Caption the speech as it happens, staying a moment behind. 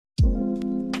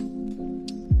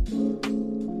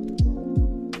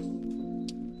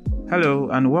Hello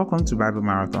and welcome to Bible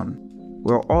Marathon.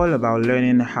 We're all about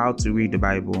learning how to read the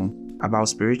Bible, about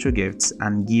spiritual gifts,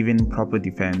 and giving proper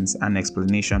defense and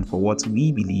explanation for what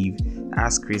we believe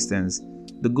as Christians.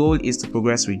 The goal is to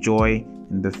progress with joy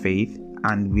in the faith,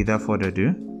 and without further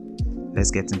ado,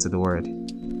 let's get into the Word.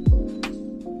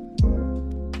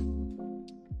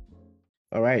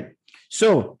 All right.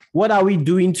 So what are we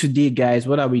doing today, guys?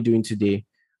 What are we doing today?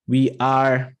 We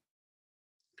are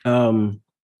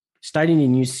starting a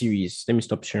new series. Let me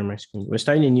stop sharing my screen. We're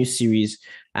starting a new series,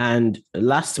 and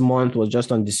last month was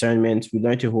just on discernment. We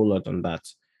learned a whole lot on that.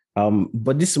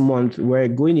 But this month we're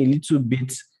going a little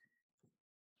bit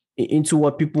into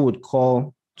what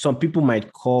some people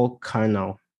might call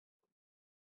carnal.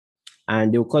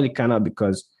 And they'll call it carnal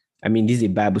because, this is a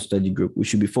Bible study group. We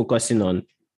should be focusing on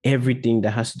everything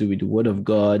that has to do with the Word of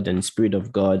God and Spirit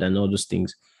of God and all those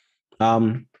things.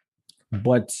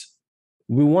 But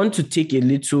we want to take a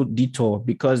little detour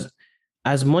because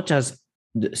as much as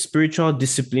the spiritual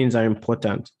disciplines are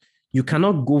important, you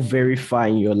cannot go very far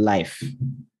in your life,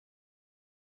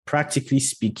 practically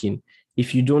speaking,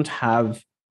 if you don't have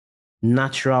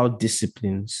natural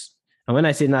disciplines. And when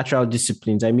I say natural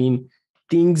disciplines, I mean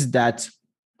things that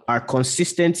are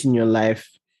consistent in your life,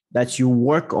 that you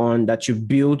work on, that you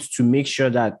build to make sure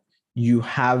that you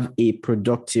have a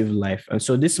productive life. And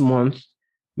so this month,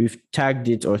 we've tagged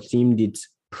it or themed it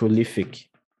prolific.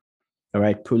 All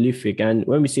right, prolific. And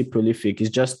when we say prolific, it's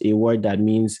just a word that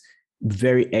means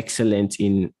very excellent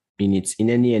in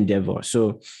any endeavor.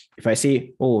 So if I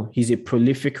say, oh, he's a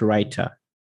prolific writer,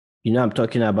 I'm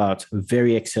talking about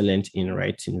very excellent in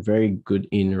writing, very good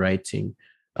in writing.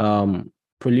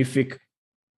 Prolific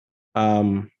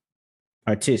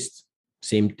artist,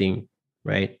 same thing,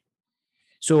 right?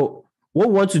 So what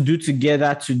we want to do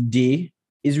together today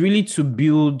is really to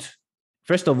build,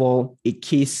 first of all, a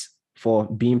case for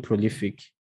being prolific.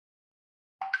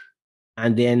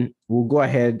 And then we'll go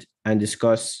ahead and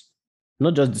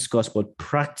not just discuss, but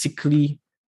practically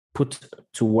put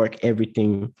to work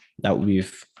everything that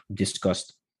we've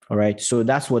discussed. All right. So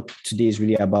that's what today is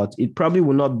really about. It probably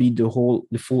will not be the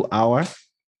full hour.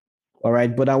 All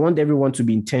right. But I want everyone to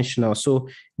be intentional. So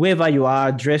wherever you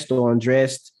are, dressed or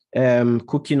undressed,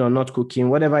 cooking or not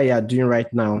cooking, whatever you are doing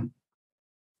right now,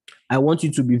 I want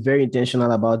you to be very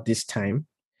intentional about this time,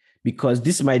 because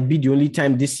this might be the only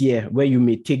time this year where you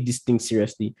may take this thing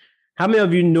seriously. How many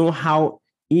of you know how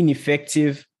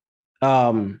ineffective,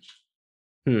 should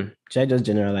I just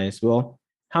generalize? Well,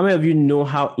 how many of you know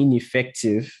how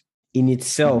ineffective in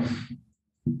itself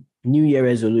New Year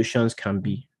resolutions can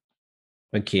be?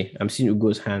 Okay, I'm seeing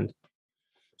Ugo's hand.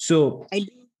 So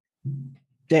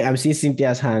I'm seeing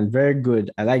Cynthia's hand. Very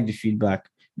good. I like the feedback.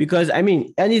 Because and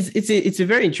it's a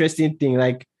very interesting thing.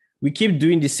 Like, we keep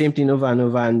doing the same thing over and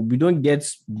over and we don't get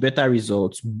better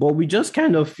results, but we just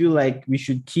kind of feel like we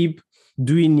should keep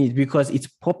doing it because it's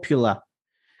popular.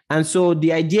 And so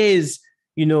the idea is,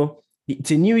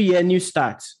 it's a new year, new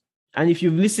start. And if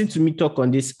you've listened to me talk on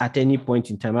this at any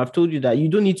point in time, I've told you that you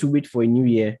don't need to wait for a new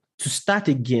year to start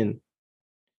again.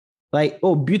 Like,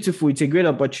 oh, beautiful. It's a great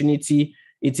opportunity.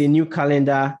 It's a new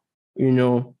calendar,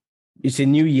 it's a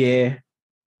new year.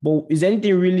 But is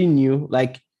anything really new?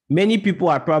 Like, many people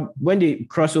are when they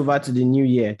cross over to the new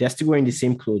year, they're still wearing the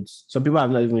same clothes. Some people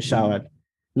have not even showered.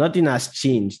 Nothing has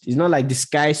changed. It's not like the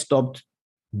sky stopped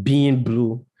being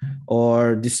blue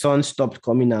or the sun stopped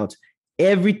coming out.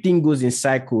 Everything goes in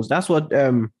cycles. That's what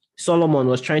Solomon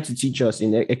was trying to teach us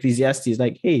in Ecclesiastes.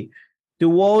 Like, hey, the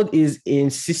world is in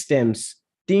systems.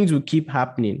 Things will keep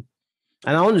happening.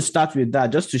 And I want to start with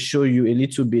that just to show you a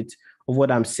little bit of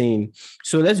what I'm saying.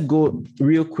 So let's go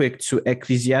real quick to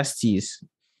Ecclesiastes.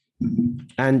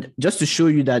 And just to show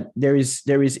you that there is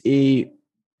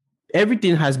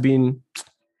everything has been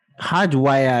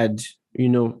hardwired,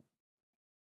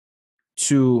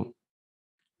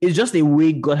 it's just a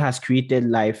way God has created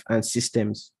life and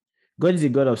systems. God is a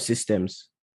God of systems.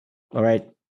 All right.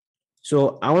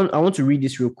 So I want to read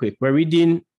this real quick. We're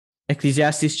reading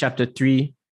Ecclesiastes chapter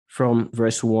 3 from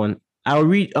verse 1. I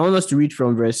want us to read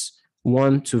from verse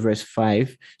 1 to verse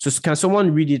 5. So can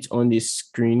someone read it on this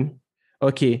screen?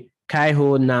 Okay.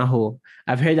 Kaiho Naho.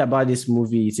 I've heard about this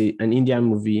movie. It's an Indian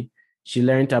movie. She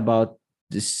learned about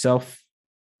the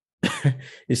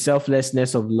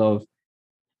selflessness of love.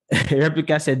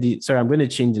 Replica said, sorry, I'm going to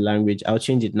change the language. I'll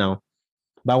change it now.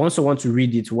 But I also want to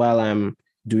read it while I'm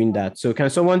doing that. So can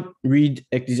someone read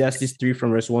Ecclesiastes 3 from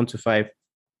verse 1 to 5?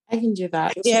 I can do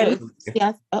that. Yeah.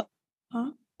 Yeah.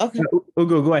 Okay.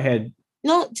 Ugo, go ahead.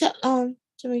 No,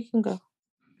 Jimmy can go.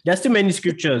 There's too many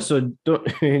scriptures, so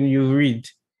don't you read.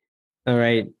 All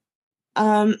right.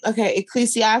 Okay,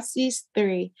 Ecclesiastes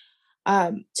 3.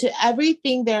 To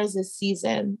everything there is a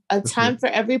season, a time for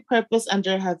every purpose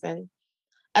under heaven,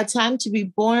 a time to be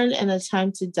born and a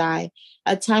time to die,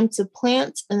 a time to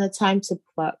plant and a time to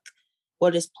pluck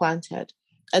what is planted,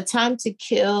 a time to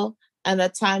kill and a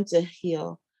time to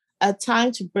heal, a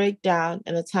time to break down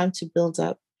and a time to build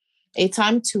up, a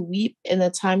time to weep and a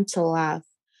time to laugh,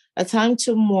 a time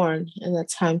to mourn and a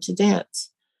time to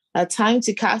dance, a time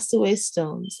to cast away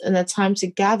stones and a time to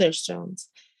gather stones,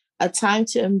 a time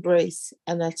to embrace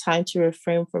and a time to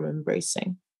refrain from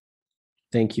embracing.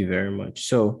 Thank you very much.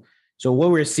 So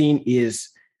what we're seeing is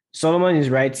Solomon is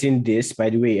writing this. By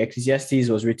the way, Ecclesiastes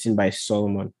was written by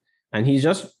Solomon, and he's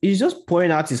just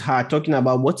pouring out his heart, talking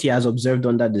about what he has observed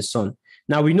under the sun.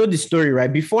 Now we know the story,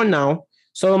 right? Before now,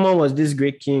 Solomon was this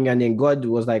great king, and then God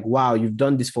was like, "Wow, you've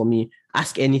done this for me.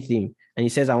 Ask anything." And he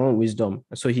says, "I want wisdom."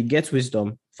 So he gets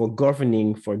wisdom for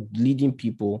governing, for leading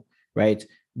people, right?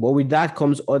 But with that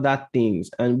comes other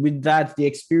things. And with that, the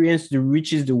experience, the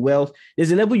riches, the wealth,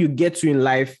 there's a level you get to in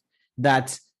life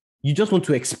that you just want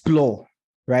to explore,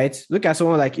 right? Look at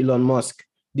someone like Elon Musk.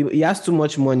 He has too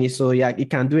much money, so yeah, he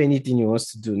can do anything he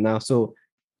wants to do now. So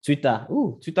Twitter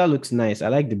looks nice. I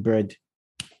like the bird,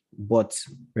 but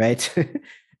right?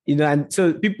 And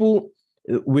so people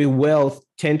with wealth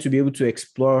tend to be able to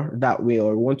explore that way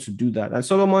or want to do that. And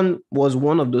Solomon was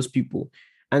one of those people.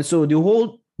 And so the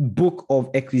whole book of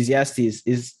Ecclesiastes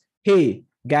is, hey,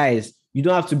 guys, you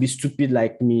don't have to be stupid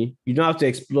like me. You don't have to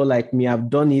explore like me. I've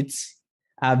done it.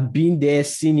 I've been there,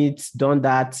 seen it, done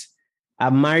that.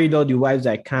 I've married all the wives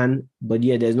I can, but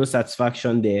yeah, there's no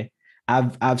satisfaction there.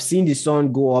 I've seen the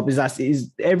sun go up.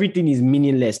 Everything is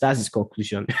meaningless. That's his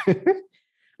conclusion.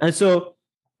 And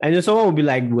then someone will be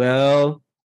like, well,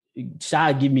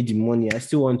 shall give me the money. I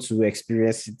still want to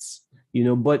experience it,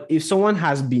 But if someone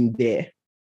has been there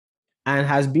and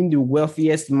has been the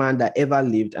wealthiest man that ever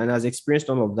lived and has experienced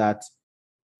all of that,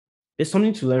 there's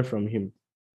something to learn from him.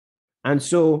 And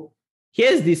so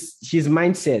here's his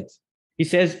mindset. He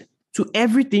says, to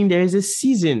everything there is a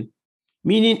season,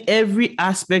 meaning every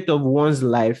aspect of one's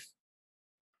life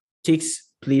takes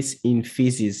place in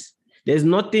phases. There's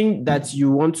nothing that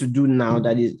you want to do now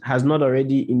that has not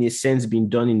already, in a sense, been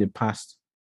done in the past.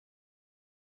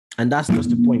 And that's just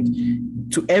the point.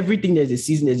 To everything, there's a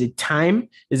season, there's a time,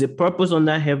 there's a purpose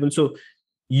under heaven. So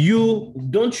you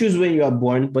don't choose when you are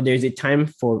born, but there's a time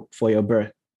for your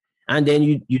birth. And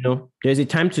then, there's a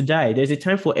time to die. There's a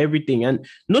time for everything. And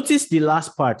notice the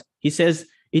last part. He says,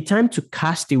 a time to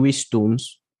cast away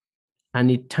stones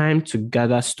and a time to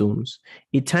gather stones,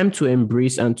 a time to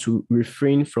embrace and to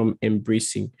refrain from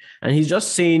embracing. And he's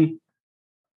just saying,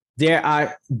 there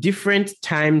are different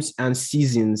times and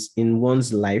seasons in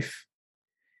one's life.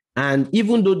 And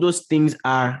even though those things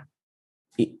are,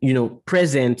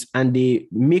 present and they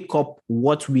make up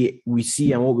what we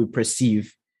see and what we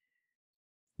perceive,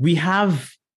 we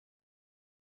have,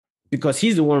 because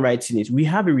he's the one writing it, we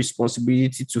have a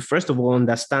responsibility to, first of all,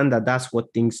 understand that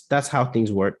that's how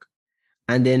things work,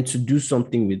 and then to do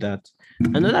something with that.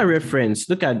 Another reference,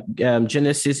 look at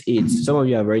Genesis 8. Some of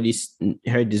you have already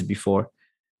heard this before.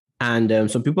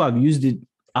 And some people have used it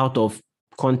out of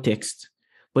context.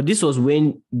 But this was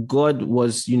when God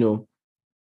was,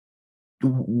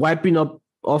 wiping up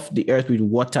off the earth with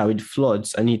water, with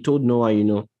floods. And he told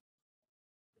Noah,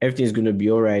 everything is going to be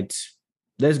all right.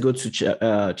 Let's go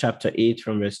to chapter 8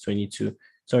 from verse 22.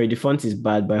 Sorry, the font is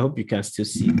bad, but I hope you can still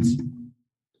see it.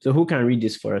 So who can read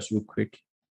this for us real quick?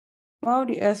 While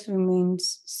the earth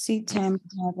remains, seed time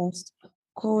and harvest,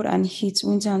 cold and heat,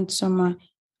 winter and summer,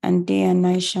 and day and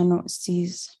night shall not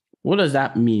cease. What does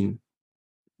that mean?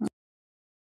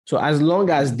 So as long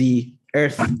as the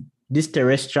earth, this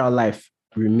terrestrial life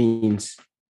remains,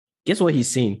 guess what he's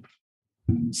saying?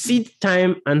 Seed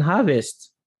time and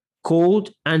harvest,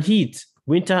 cold and heat,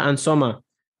 winter and summer,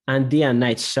 and day and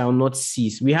night shall not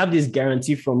cease. We have this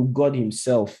guarantee from God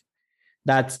himself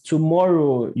that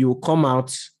tomorrow you will come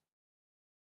out,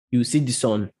 you see the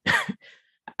sun.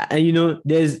 And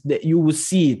you will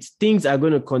see it. Things are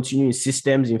going to continue in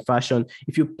systems, in fashion.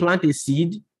 If you plant a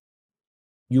seed,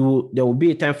 there will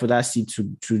be a time for that seed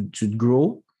to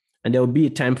grow, and there will be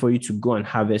a time for you to go and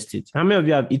harvest it. How many of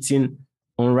you have eaten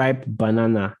unripe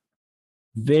banana?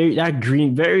 Very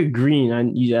green, very green,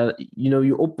 and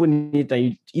you open it and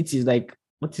you eat it like,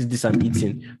 what is this I'm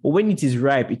eating? But when it is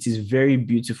ripe, it is very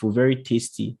beautiful, very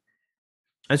tasty.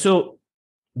 And so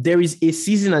there is a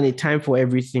season and a time for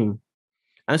everything.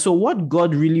 And so what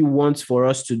God really wants for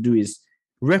us to do is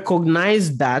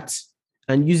recognize that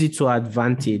and use it to our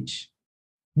advantage.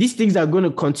 These things are going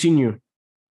to continue.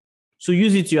 So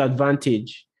use it to your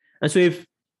advantage. And so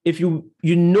if you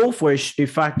know for a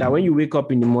fact that when you wake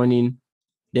up in the morning,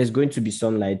 there's going to be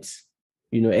sunlight,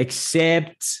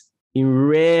 except in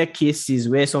rare cases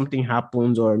where something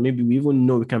happens, or maybe we even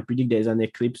know we can predict there's an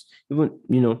eclipse, even,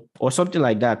 or something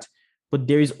like that. But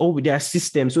there are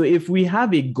systems. So if we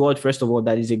have a God, first of all,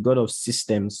 that is a God of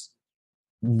systems,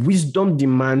 wisdom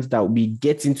demands that we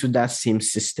get into that same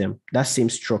system, that same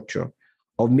structure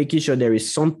of making sure there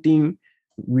is something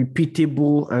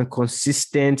repeatable and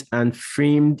consistent and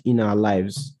framed in our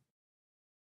lives.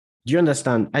 Do you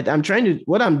understand?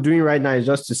 What I'm doing right now is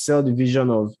just to sell the vision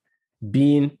of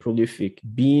being prolific,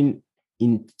 being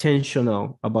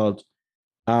intentional about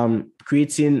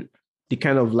creating the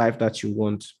kind of life that you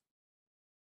want.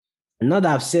 Now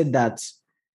that I've said that,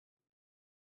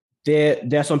 there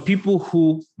are some people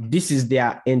who this is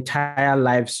their entire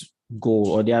life's goal,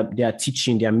 or their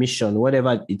teaching, their mission,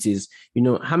 whatever it is.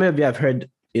 How many of you have heard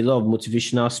a lot of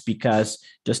motivational speakers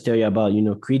just tell you about,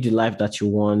 create the life that you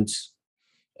want,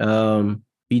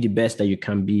 be the best that you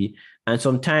can be. And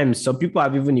sometimes some people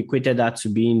have even equated that to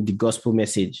being the gospel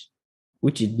message,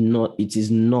 which it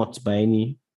is not by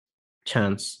any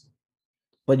chance.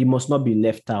 But it must not be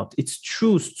left out. It's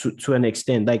true to an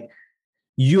extent. Like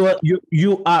you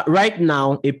are right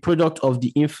now a product of the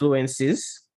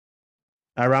influences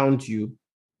around you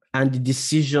and the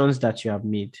decisions that you have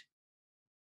made.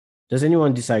 Does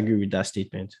anyone disagree with that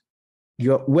statement?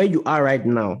 Where you are right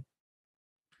now,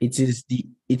 it is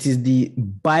the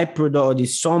byproduct or the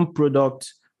sum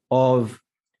product of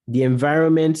the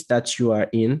environment that you are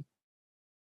in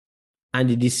and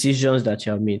the decisions that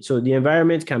you have made. So the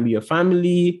environment can be your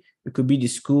family, it could be the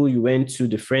school you went to,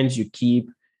 the friends you keep,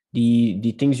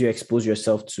 the things you expose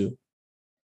yourself to,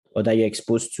 or that you're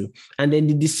exposed to, and then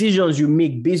the decisions you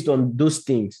make based on those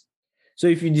things. So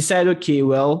if you decide, okay,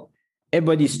 well,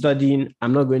 everybody's studying,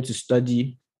 I'm not going to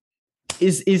study,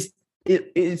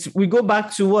 we go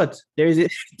back to what? There is a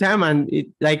time, and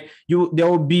there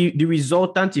will be the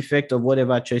resultant effect of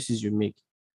whatever choices you make.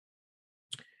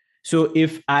 So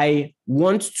if I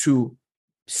want to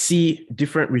see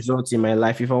different results in my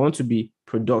life, if I want to be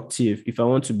productive, if I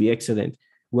want to be excellent,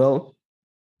 well,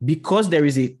 because there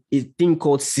is a thing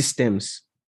called systems,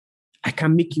 I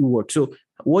can make it work. So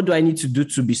what do I need to do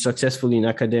to be successful in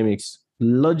academics?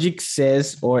 Logic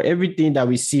says, or everything that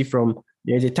we see from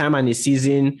there's a time and a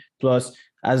season, plus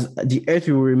as the earth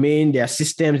will remain, there are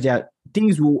systems,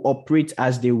 things will operate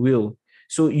as they will.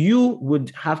 So you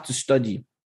would have to study,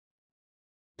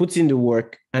 put in the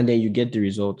work, and then you get the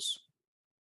results,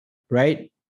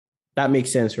 right? That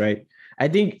makes sense, right? I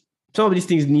think some of these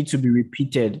things need to be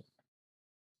repeated.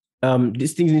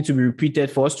 These things need to be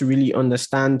repeated for us to really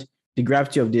understand the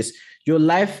gravity of this. Your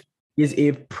life is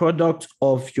a product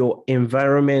of your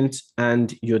environment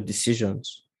and your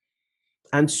decisions.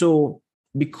 And so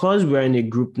because we're in a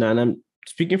group now, and I'm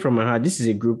speaking from my heart, this is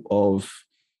a group of,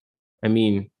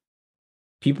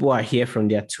 people are here from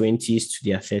their 20s to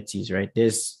their 30s, right?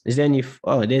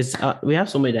 We have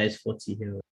somebody that is 40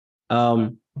 here.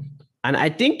 And I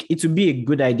think it would be a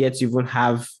good idea to even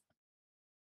have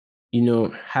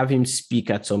him speak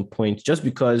at some point, just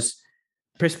because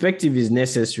perspective is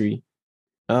necessary.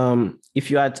 If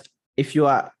you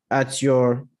are at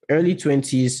your early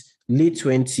 20s, late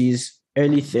 20s,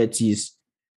 early 30s,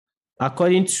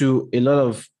 according to a lot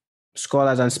of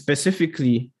scholars, and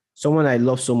specifically someone I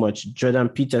love so much, Jordan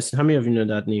Peterson. How many of you know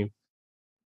that name?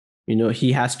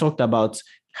 He has talked about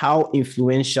how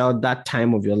influential that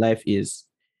time of your life is.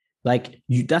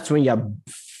 That's when you're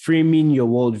framing your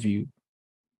worldview.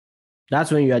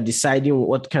 That's when you are deciding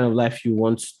what kind of life you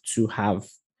want to have.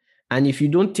 And if you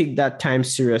don't take that time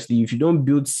seriously, if you don't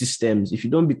build systems, if you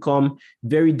don't become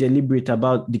very deliberate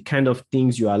about the kind of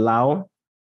things you allow,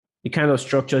 the kind of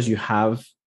structures you have,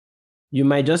 you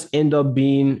might just end up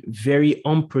being very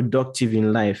unproductive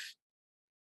in life.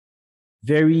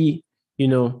 Very,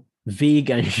 vague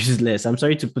and useless. I'm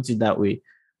sorry to put it that way.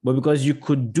 But because you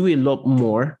could do a lot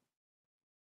more,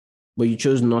 but you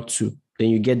chose not to, then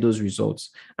you get those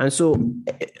results. And so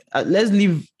let's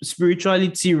leave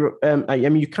spirituality.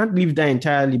 You can't leave that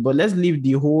entirely, but let's leave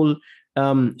the whole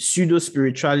pseudo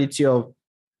spirituality of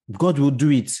God will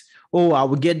do it. Oh, I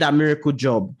will get that miracle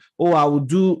job. Oh, I will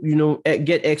do,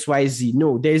 get XYZ.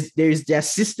 No, there are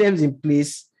systems in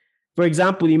place. For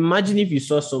example, imagine if you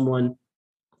saw someone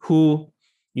who,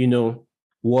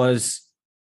 was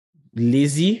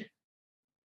lazy.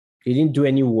 They didn't do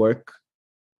any work.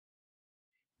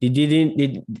 They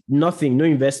did nothing, no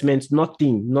investments,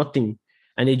 nothing.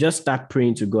 And they just start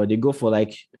praying to God. They go for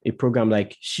like a program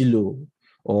like Shiloh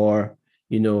or,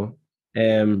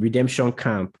 Redemption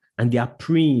Camp, and they are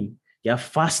praying, they are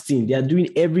fasting, they are doing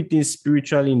everything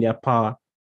spiritually in their power.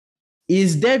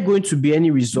 Is there going to be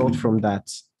any result from that?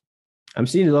 I'm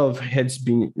seeing a lot of heads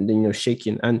being,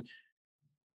 shaking. And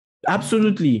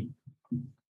absolutely,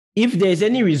 if there's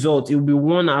any result, it will be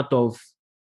 1 out of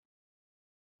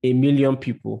a million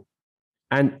people.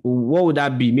 And what would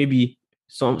that be? Maybe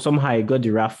somehow I got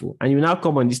the raffle. And you now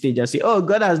come on the stage and say, oh,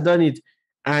 God has done it.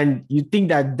 And you think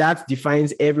that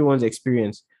defines everyone's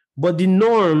experience. But the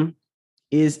norm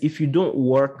is if you don't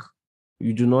work,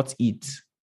 you do not eat.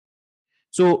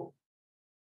 So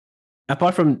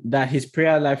apart from that, his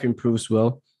prayer life improves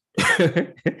well.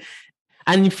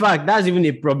 And in fact, that's even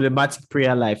a problematic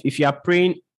prayer life. If you are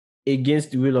praying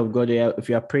against the will of God, or if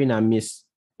you are praying amiss,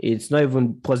 it's not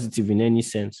even positive in any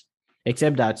sense,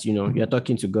 except that, you're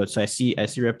talking to God. So I see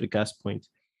Replica's point.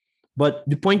 But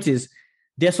the point is,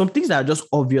 there are some things that are just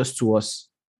obvious to us.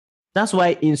 That's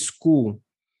why in school,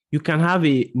 you can have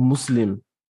a Muslim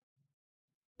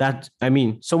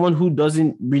someone who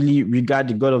doesn't really regard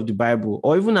the God of the Bible,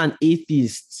 or even an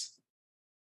atheist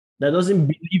that doesn't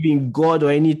believe in God or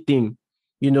anything,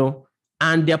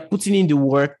 and they're putting in the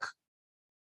work,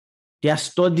 they are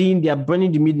studying, they are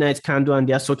burning the midnight candle, and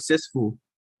they are successful,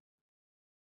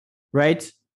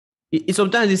 right?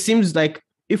 Sometimes it seems like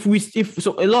if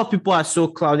a lot of people are so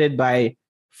clouded by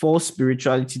false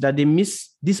spirituality that they miss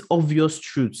these obvious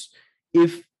truths.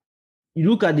 If you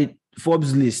look at the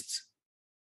Forbes list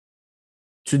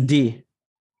today,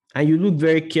 and you look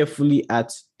very carefully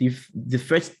at the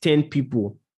first 10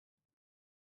 people,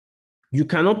 you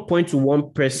cannot point to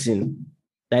one person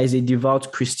that is a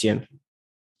devout Christian.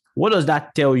 What does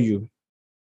that tell you?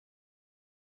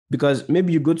 Because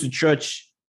maybe you go to church,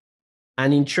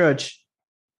 and in church,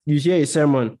 you hear a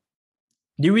sermon.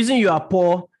 The reason you are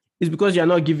poor is because you are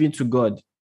not giving to God.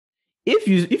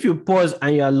 If you pause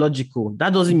and you are logical,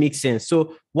 that doesn't make sense.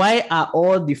 So why are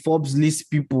all the Forbes list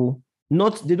people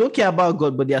they don't care about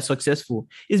God, but they are successful?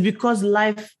 It's because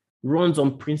life runs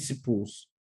on principles.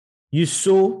 You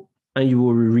sow and you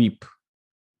will reap.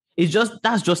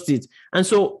 That's just it. And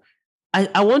so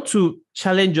I want to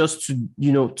challenge us to,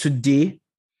 today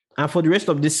and for the rest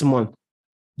of this month.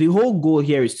 The whole goal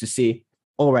here is to say,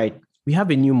 all right, we have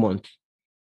a new month.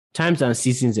 Times and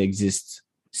seasons exist.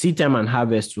 Seed time and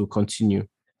harvest will continue.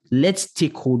 Let's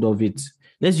take hold of it.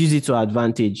 Let's use it to our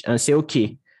advantage and say,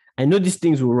 okay, I know these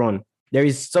things will run. There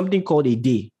is something called a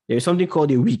day. There is something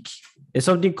called a week. There's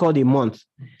something called a month.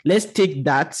 Let's take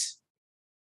that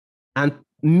and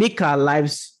make our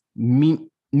lives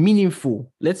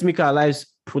meaningful. Let's make our lives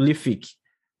prolific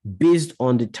based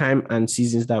on the time and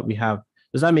seasons that we have.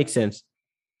 Does that make sense?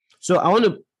 So I want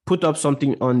to put up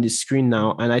something on the screen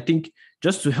now. And I think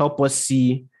just to help us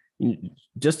see,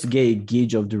 just to get a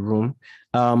gauge of the room,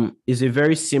 is a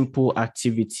very simple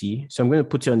activity. So I'm going to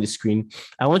put it on the screen.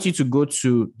 I want you to go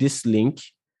to this link.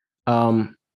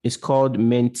 It's called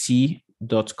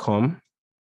menti.com.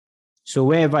 So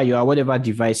wherever you are, whatever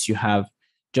device you have,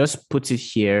 just put it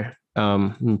here.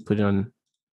 Let me put it on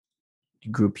the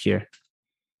group here.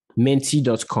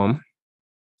 Menti.com.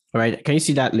 All right. Can you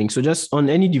see that link? So just on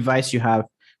any device you have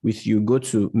with you, go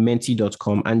to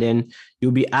menti.com, and then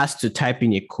you'll be asked to type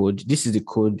in a code. This is the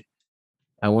code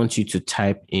I want you to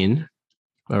type in.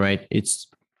 All right. It's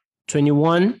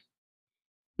 21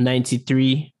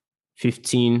 93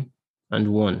 15 and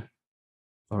 1.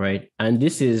 All right. And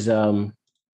this is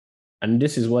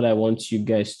what I want you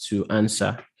guys to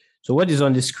answer. So what is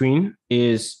on the screen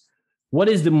is, what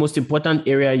is the most important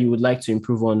area you would like to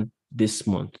improve on this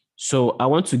month? So I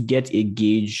want to get a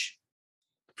gauge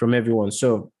from everyone.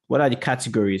 So what are the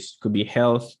categories? It could be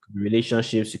health, it could be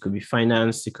relationships, it could be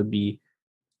finance, it could be,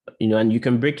 and you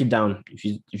can break it down. If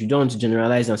you don't want to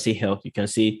generalize and say health, you can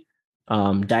say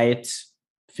diet,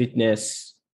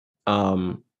 fitness.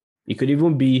 It could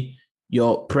even be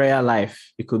your prayer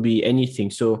life. It could be anything.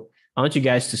 So I want you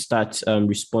guys to start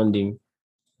responding.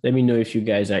 Let me know if you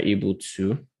guys are able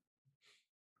to.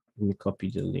 Let me copy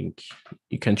the link.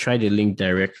 You can try the link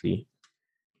directly.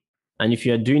 And if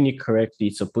you're doing it correctly,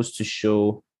 it's supposed to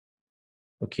show.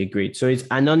 Okay, great. So it's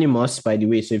anonymous, by the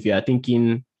way. So if you are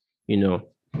thinking,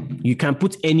 you can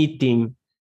put anything.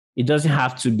 It doesn't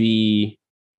have to be,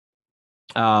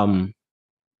 it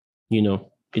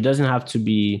doesn't have to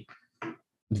be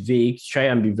vague. Try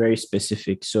and be very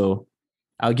specific. So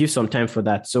I'll give some time for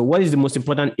that. So what is the most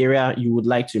important area you would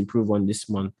like to improve on this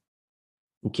month?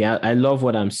 Okay, I love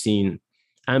what I'm seeing.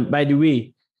 And by the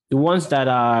way, the ones that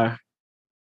are,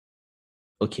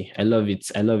 okay, I love it.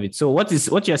 I love it. So what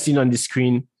you're seeing on the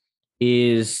screen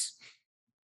is,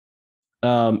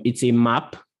 it's a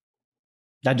map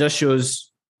that just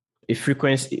shows a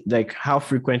frequency, like how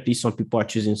frequently some people are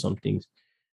choosing some things.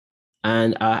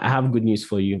 And I have good news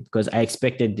for you, because I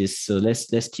expected this. So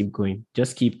let's keep going.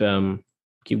 Just keep going.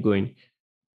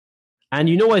 And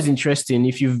you know what's interesting?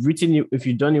 If you've written it, if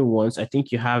you've done it once, I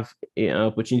think you have an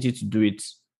opportunity to do it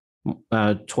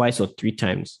twice or three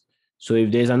times. So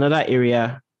if there's another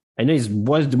area, I know it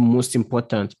was the most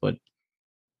important, but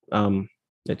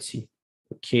let's see.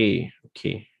 Okay.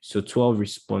 So 12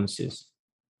 responses.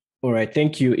 All right,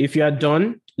 thank you. If you are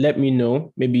done, let me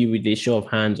know, maybe with a show of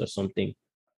hands or something.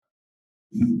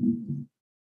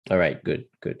 All right, good.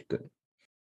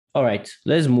 All right,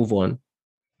 let's move on.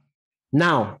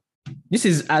 Now,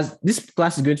 this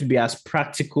class is going to be as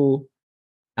practical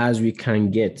as we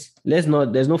can get. There's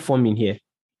no form in here.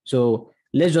 So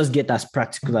let's just get as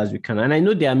practical as we can. And I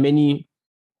know there are many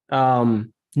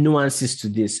nuances to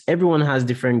this. Everyone has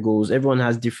different goals. Everyone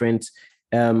has different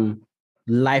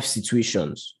life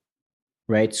situations,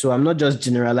 right? So I'm not just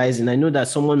generalizing. I know that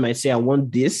someone might say, I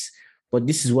want this, but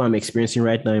this is what I'm experiencing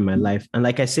right now in my life. And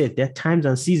like I said, there are times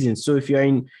and seasons. So if you're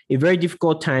in a very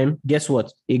difficult time, guess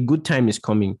what? A good time is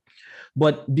coming.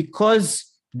 But because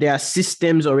there are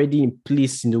systems already in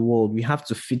place in the world, we have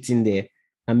to fit in there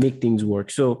and make things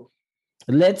work. So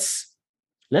let's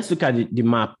look at the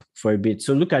map for a bit.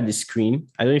 So look at the screen.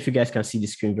 I don't know if you guys can see the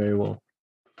screen very well,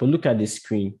 but look at the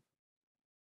screen.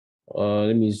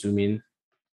 Let me zoom in.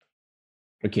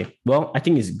 Okay, well, I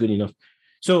think it's good enough.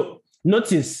 So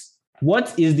notice,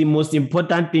 what is the most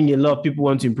important thing a lot of people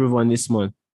want to improve on this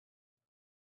month?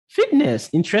 Fitness,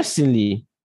 interestingly.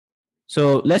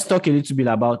 So let's talk a little bit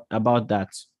about that.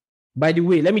 By the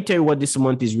way, let me tell you what this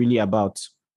month is really about.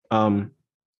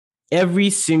 Every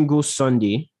single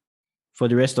Sunday for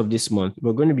the rest of this month,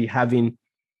 we're going to be having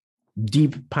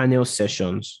deep panel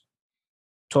sessions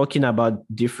talking about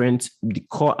the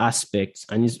core aspects,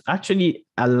 and it's actually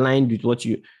aligned with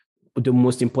the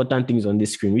most important things on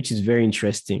this screen, which is very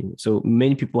interesting. So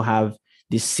many people have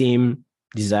the same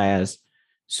desires.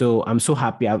 So I'm so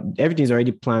happy. Everything's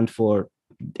already planned for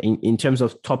in terms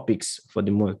of topics for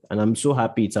the month, and I'm so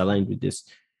happy it's aligned with this.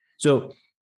 So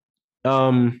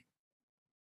I've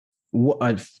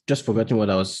just forgotten what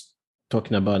I was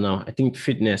talking about now. I think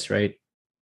fitness, right?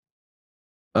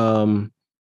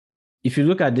 If you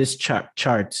look at this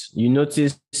chart, you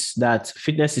notice that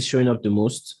fitness is showing up the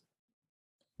most.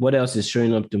 What else is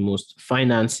showing up the most?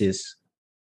 Finances,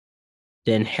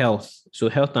 then health. So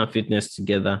health and fitness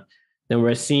together. Then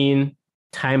we're seeing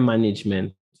time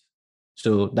management.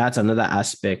 So that's another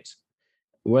aspect.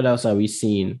 What else are we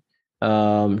seeing?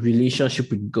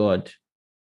 Relationship with God.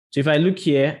 So if I look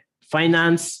here,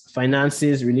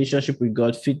 finances, relationship with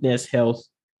God, fitness, health,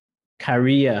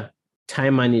 career,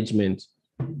 time management.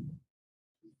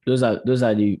 Those are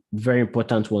the very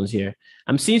important ones here.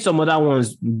 I'm seeing some other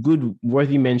ones, good,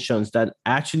 worthy mentions that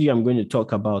actually I'm going to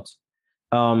talk about.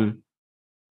 I'm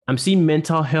seeing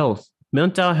mental health.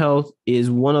 Mental health is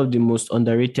one of the most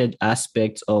underrated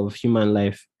aspects of human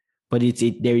life, but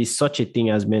there is such a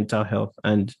thing as mental health.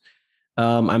 And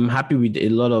I'm happy with a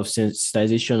lot of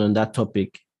sensitization on that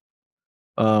topic.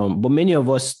 But many of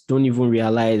us don't even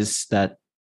realize that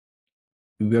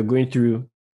we are going through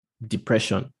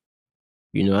depression,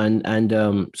 and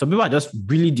some people are just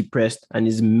really depressed and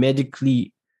is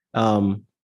medically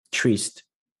traced.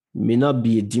 It may not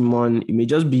be a demon. It may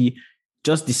just be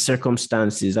just the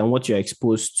circumstances and what you're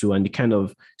exposed to and the kind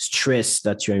of stress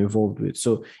that you're involved with.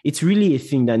 So it's really a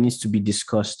thing that needs to be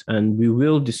discussed, and we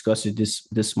will discuss it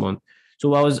this month.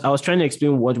 So I was trying to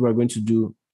explain what we're going to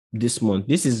do this month.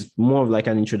 This is more of like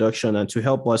an introduction and to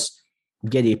help us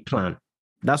get a plan.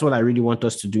 That's what I really want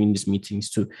us to do in these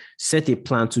meetings, to set a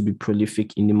plan to be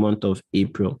prolific in the month of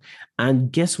April.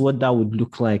 And guess what that would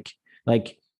look like?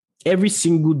 Like every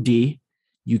single day,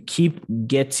 you keep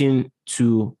getting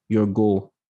to your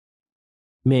goal.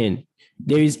 Man,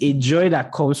 there is a joy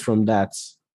that comes from that.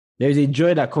 There is a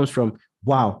joy that comes from,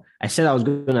 wow, I said I was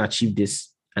going to achieve this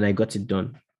and I got it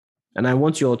done. And I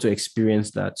want you all to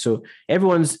experience that. So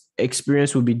everyone's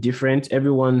experience will be different.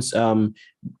 Everyone's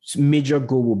major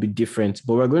goal will be different.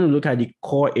 But we're going to look at the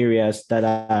core areas that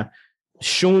are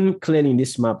shown clearly in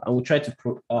this map. And we'll try to,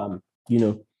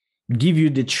 give you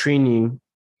the training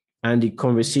and the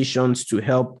conversations to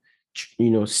help,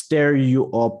 stir you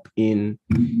up in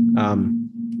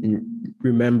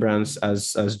remembrance,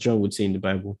 as John would say in the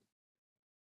Bible.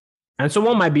 And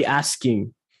someone might be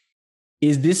asking,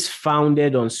 is this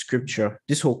founded on scripture,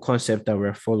 this whole concept that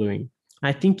we're following?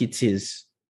 I think it is.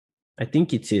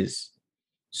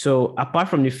 So apart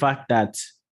from the fact that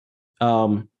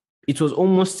it was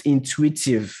almost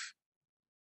intuitive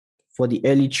for the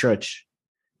early church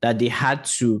that they had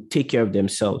to take care of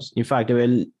themselves. In fact, there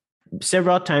were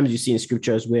several times you see in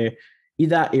scriptures where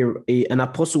either an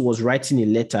apostle was writing a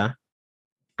letter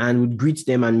and would greet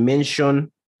them and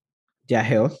mention their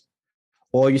health,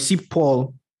 or you see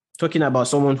Paul talking about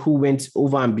someone who went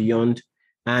over and beyond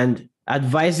and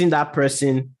advising that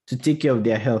person to take care of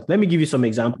their health. Let me give you some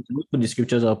examples. I won't put the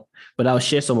scriptures up, but I'll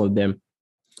share some of them.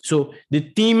 So the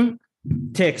theme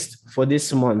text for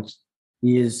this month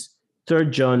is 3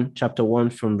 John chapter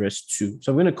 1 from verse 2.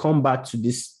 So I'm going to come back to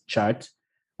this chart,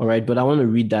 all right, but I want to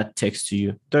read that text to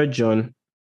you. 3 John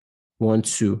 1,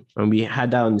 2, and we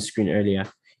had that on the screen earlier.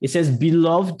 It says,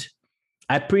 "Beloved,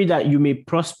 I pray that you may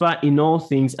prosper in all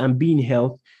things and be in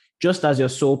health, just as your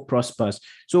soul prospers."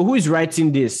 So who is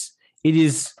writing this? It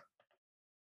is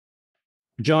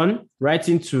John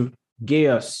writing to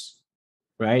Gaius,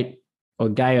 right? Or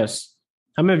Gaius.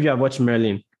 How many of you have watched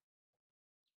Merlin?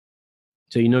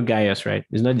 So you know Gaius, right?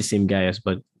 It's not the same Gaius,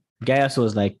 but Gaius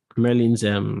was like Merlin's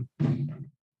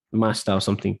master or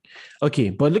something. Okay,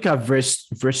 but look at verse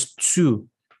 2.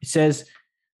 It says,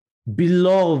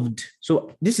 "Beloved."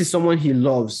 So this is someone he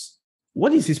loves.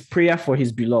 What is his prayer for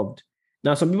his beloved?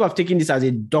 Now, some people have taken this as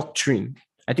a doctrine.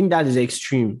 I think that is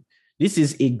extreme. This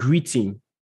is a greeting.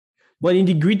 But in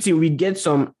the greeting, we get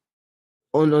some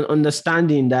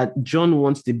understanding that John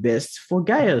wants the best for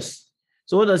Gaius.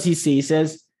 So what does he say? He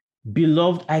says,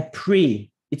 "Beloved, I pray."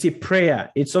 It's a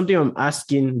prayer. It's something I'm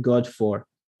asking God for,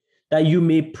 that you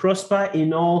may prosper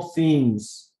in all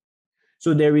things.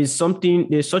 So there's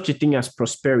such a thing as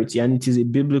prosperity, and it is a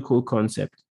biblical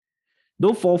concept.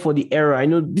 Don't fall for the error. I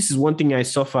know this is one thing I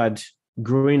suffered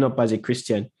growing up as a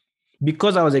Christian.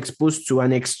 Because I was exposed to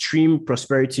an extreme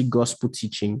prosperity gospel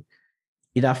teaching,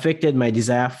 it affected my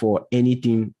desire for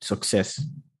anything success.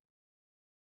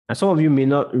 And some of you may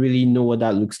not really know what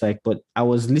that looks like, but I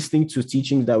was listening to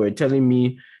teachings that were telling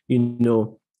me,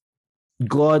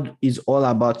 God is all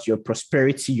about your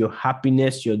prosperity, your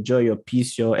happiness, your joy, your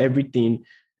peace, your everything.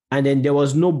 And then there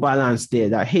was no balance there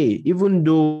that, hey, even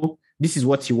though this is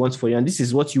what he wants for you and this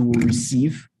is what you will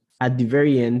receive at the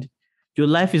very end, your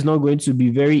life is not going to be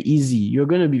very easy. You're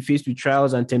going to be faced with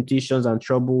trials and temptations and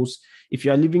troubles. If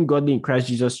you are living godly in Christ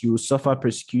Jesus, you will suffer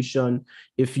persecution.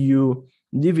 If you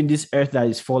live in this earth that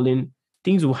is falling,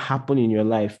 things will happen in your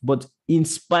life. But in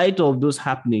spite of those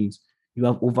happenings, you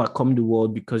have overcome the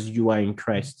world because you are in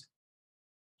Christ.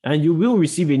 And you will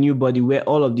receive a new body where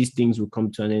all of these things will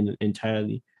come to an end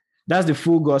entirely. That's the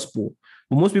full gospel.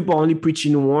 But most people are only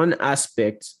preaching one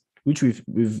aspect, which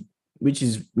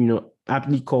is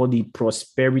aptly called the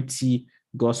prosperity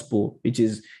gospel, which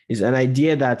is an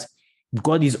idea that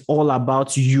God is all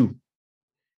about you.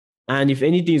 And if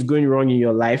anything is going wrong in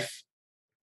your life,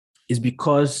 it's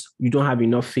because you don't have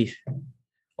enough faith.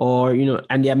 Or,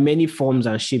 and there are many forms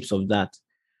and shapes of that.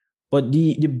 But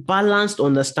the balanced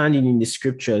understanding in the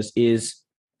scriptures is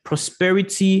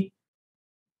prosperity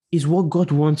is what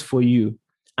God wants for you.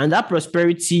 And that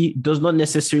prosperity does not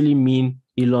necessarily mean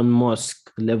Elon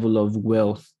Musk level of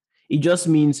wealth. It just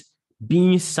means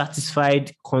being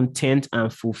satisfied, content,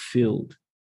 and fulfilled.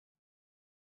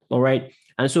 All right.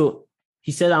 And so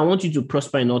he said, I want you to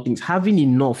prosper in all things, having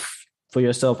enough for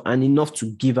yourself and enough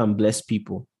to give and bless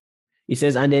people. He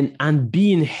says, and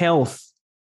be in health.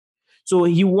 So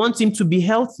he wants him to be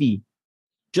healthy,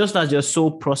 just as your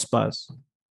soul prospers.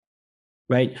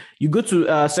 Right? You go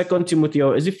to 2 Timothy,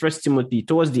 or is it 1 Timothy,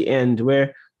 towards the end,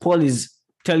 where Paul is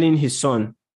telling his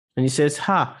son, and he says,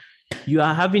 you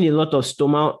are having a lot of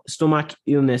stomach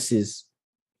illnesses.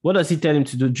 What does he tell him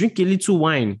to do? Drink a little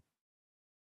wine.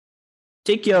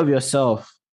 Take care of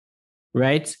yourself,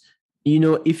 right?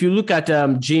 If you look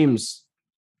at James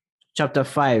chapter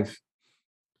 5,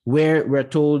 where we're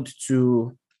told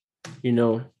to,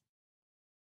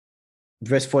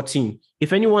 verse 14,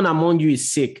 if anyone among you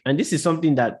is sick, and this is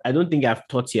something that I don't think I've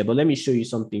taught here, but let me show you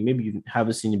something. Maybe you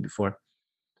haven't seen it before.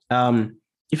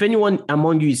 If anyone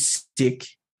among you is sick,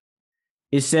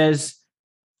 it says,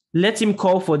 let him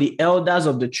call for the elders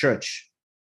of the church.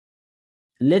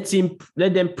 Let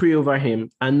them pray over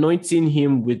him, anointing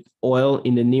him with oil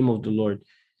in the name of the Lord.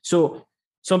 So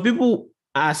some people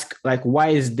ask, why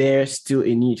is there still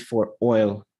a need for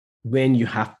oil when you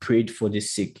have prayed for the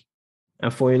sick?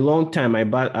 And for a long time,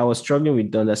 I was struggling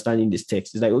with understanding this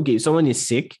text. It's like, okay, if someone is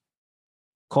sick,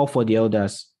 call for the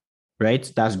elders, right?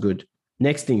 That's good.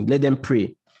 Next thing, let them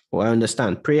pray. Well, I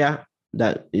understand. Prayer,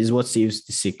 that is what saves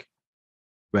the sick,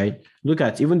 right? Look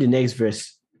at even the next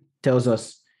verse tells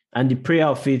us, and the prayer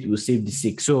of faith will save the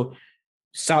sick. So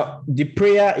the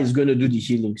prayer is going to do the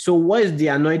healing. So what is the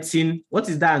anointing? What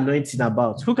is that anointing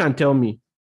about? Who can tell me?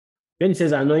 When it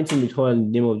says anointing with oil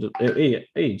in the name of the...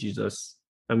 Hey, Jesus.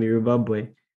 I'm a Yoruba boy.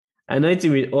 Anointing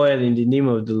with oil in the name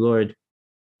of the Lord.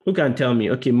 Who can tell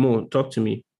me? Okay, Mo, talk to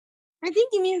me. I think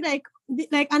it means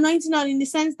like anointing oil in the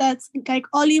sense that like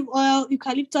olive oil,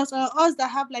 eucalyptus oil, oils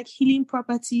that have like healing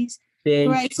properties.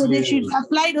 Thank right? So they should you.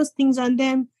 apply those things on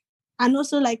them and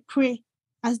also like pray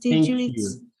as they Thank do it. you.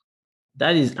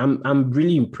 That is, I'm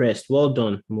really impressed. Well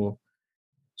done, Mo.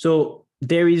 So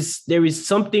there is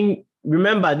something.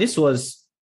 Remember, this was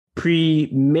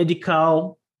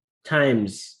pre-medical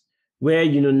times where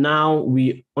now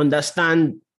we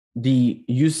understand the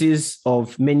uses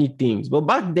of many things. But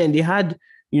back then they had,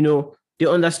 they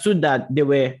understood that there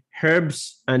were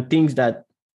herbs and things that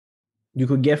you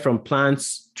could get from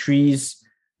plants, trees,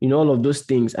 all of those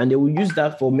things. And they would use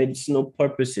that for medicinal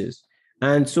purposes.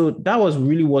 And so that was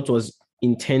really what was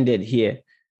intended here.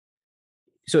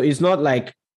 So it's not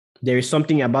like there is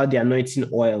something about the anointing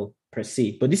oil per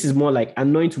se, but this is more like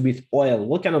anoint with oil.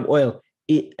 What kind of oil?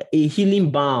 A healing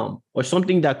balm or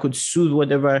something that could soothe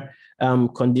whatever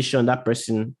condition that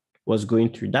person was going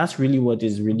through. That's really what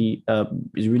is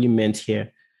really meant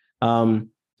here.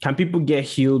 Can people get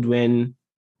healed when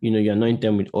you anoint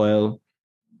them with oil?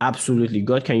 Absolutely.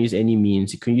 God can use any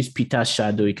means. You can use Peter's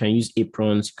shadow. You can use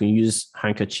aprons. You can use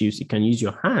handkerchiefs. You can use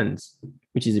your hands,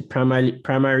 which is a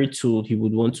primary tool he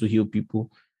would want to heal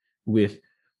people with.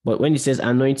 But when he says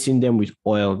anointing them with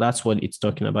oil, that's what it's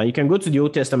talking about. You can go to the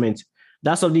Old Testament.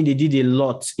 That's something they did a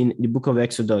lot in the book of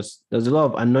Exodus. There's a lot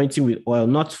of anointing with oil,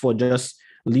 not for just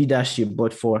leadership,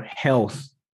 but for health.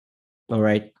 All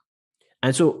right.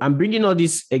 And so I'm bringing all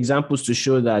these examples to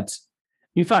show that,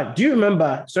 in fact, do you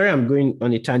remember? Sorry, I'm going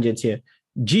on a tangent here.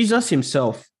 Jesus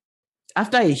himself,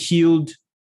 after he healed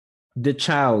the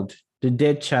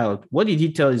dead child, what did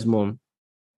he tell his mom?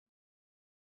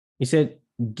 He said,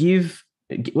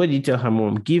 what did he tell her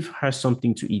mom? Give her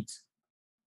something to eat.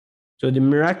 So the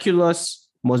miraculous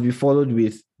must be followed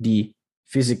with the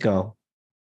physical.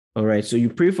 All right. So you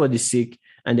pray for the sick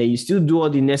and then you still do all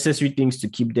the necessary things to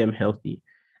keep them healthy.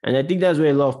 And I think that's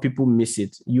where a lot of people miss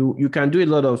it. You can do a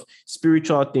lot of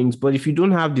spiritual things, but if you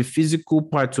don't have the physical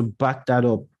part to back that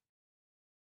up,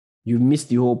 you miss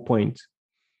the whole point.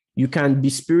 You can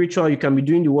be spiritual, you can be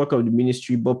doing the work of the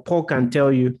ministry, but Paul can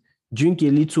tell you, drink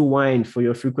a little wine for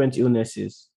your frequent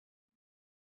illnesses.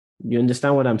 You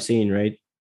understand what I'm saying, right?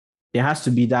 There has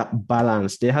to be that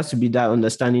balance. There has to be that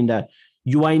understanding that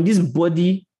you are in this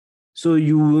body, so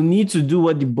you will need to do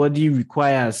what the body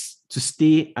requires to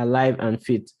stay alive and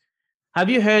fit. Have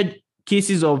you heard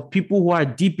cases of people who are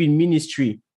deep in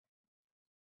ministry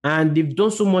and they've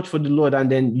done so much for the Lord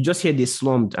and then you just hear they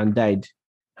slumped and died?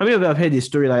 How many of you have heard a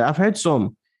story like that? I've heard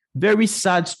some very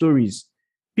sad stories.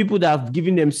 People that have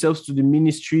given themselves to the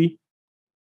ministry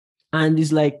and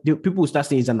it's like people will start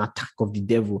saying it's an attack of the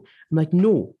devil. I'm like,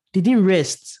 no, they didn't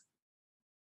rest.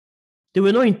 They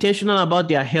were not intentional about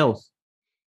their health.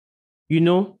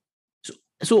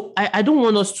 So I don't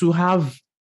want us to have,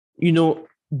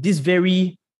 this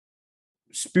very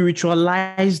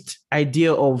spiritualized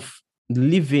idea of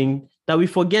living that we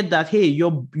forget that, hey,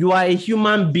 you are a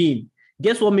human being.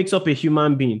 Guess what makes up a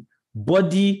human being?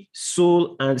 Body,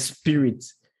 soul, and spirit.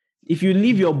 If you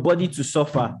leave your body to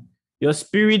suffer, your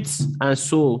spirit and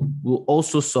soul will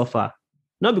also suffer.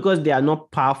 Not because they are not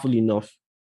powerful enough,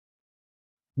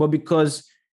 but because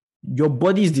your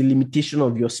body is the limitation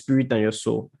of your spirit and your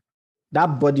soul.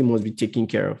 That body must be taken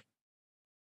care of.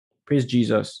 Praise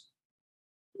Jesus.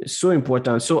 It's so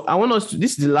important. So I want us to,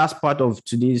 this is the last part of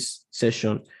today's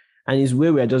session, and it's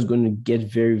where we're just going to get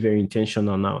very, very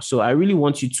intentional now. So I really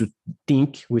want you to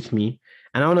think with me,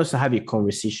 and I want us to have a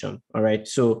conversation. All right.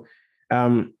 So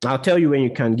I'll tell you when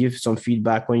you can give some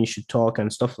feedback, when you should talk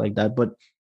and stuff like that. But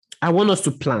I want us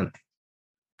to plan.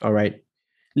 All right.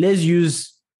 Let's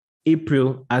use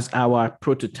April as our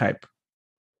prototype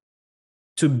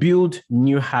to build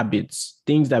new habits,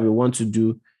 things that we want to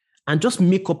do, and just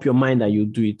make up your mind that you'll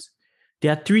do it.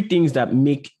 There are 3 things that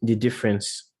make the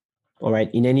difference. All right.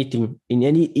 In anything,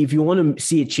 if you want to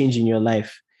see a change in your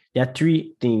life, there are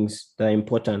 3 things that are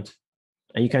important.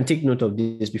 And you can take note of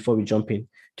this before we jump in.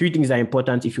 3 things that are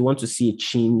important if you want to see a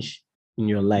change in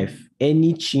your life.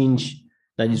 Any change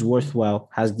that is worthwhile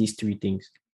has these 3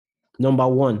 things. Number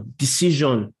 1,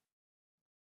 decision.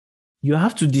 You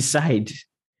have to decide.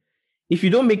 If you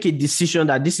don't make a decision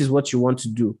that this is what you want to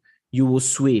do, you will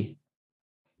sway.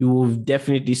 You will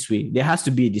definitely sway. There has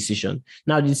to be a decision.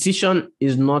 Now, the decision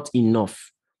is not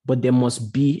enough, but there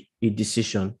must be a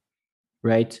decision,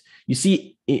 right? You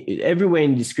see, everywhere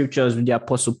in the scriptures with the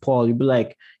Apostle Paul, you'll be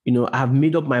like, I've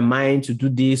made up my mind to do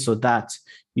this or that.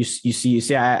 You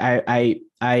say,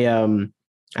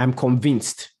 I'm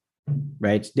convinced,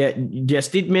 right? There are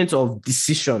statements of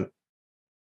decision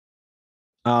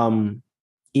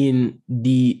in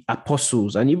the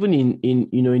apostles, and even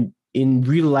in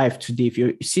real life today. If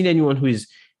you've seen anyone who is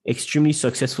extremely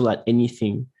successful at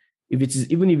anything,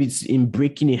 even if it's in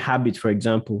breaking a habit, for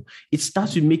example, it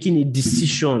starts with making a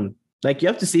decision. Like you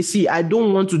have to say, see, I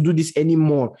don't want to do this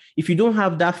anymore. If you don't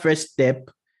have that first step,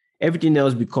 everything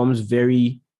else becomes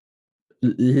very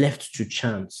left to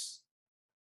chance.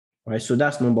 Right? So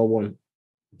that's number one,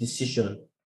 decision.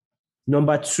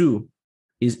 Number two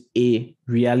is a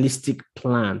realistic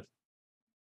plan.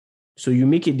 So you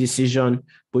make a decision,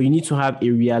 but you need to have a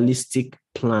realistic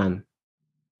plan.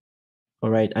 All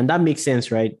right. And that makes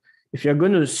sense, right? If you're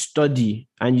going to study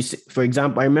and you say, for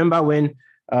example, I remember when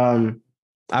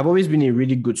I've always been a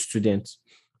really good student.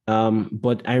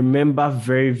 But I remember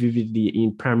very vividly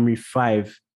in primary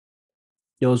 5,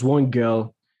 there was one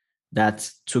girl that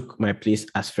took my place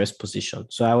as first position.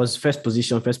 So I was first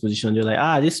position. They're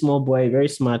like, this small boy, very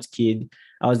smart kid.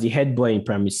 I was the head boy in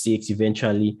primary 6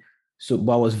 eventually. So,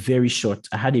 but I was very short.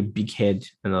 I had a big head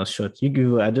and I was short. I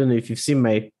don't know if you've seen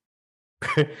my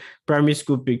primary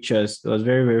school pictures. It was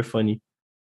very, very funny.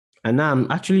 And now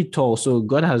I'm actually tall. So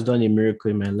God has done a miracle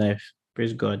in my life.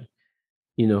 Praise God.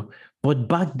 But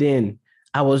back then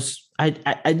I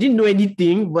didn't know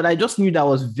anything, but I just knew that I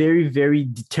was very, very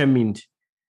determined.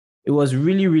 It was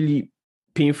really, really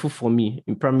painful for me.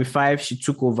 In primary 5, she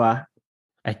took over.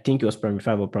 I think it was primary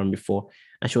 5 or primary 4.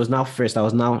 And she was now first. I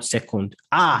was now second.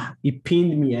 It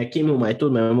pained me. I came home. I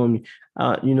told my mom,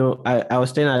 I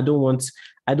was saying, I don't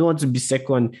want to be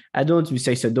second. I don't want to be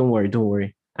second. So don't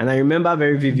worry. And I remember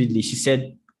very vividly, she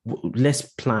said, let's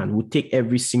plan. We'll take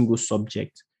every single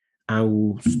subject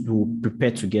and we'll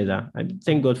prepare together. I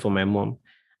thank God for my mom.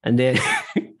 And then,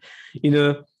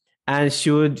 and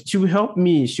she would help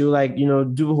me. She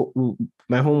would do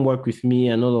my homework with me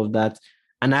and all of that.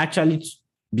 And I actually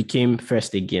became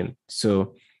first again.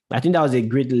 So I think that was a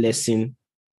great lesson,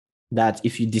 that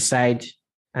if you decide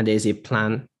and there's a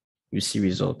plan, you see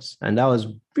results. And I was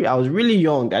really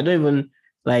young. I don't even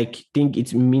think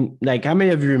it's how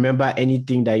many of you remember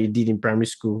anything that you did in primary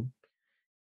school?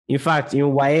 In fact,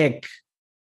 WAEC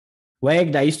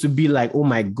that used to be like, oh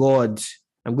my God,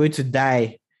 I'm going to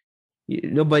die.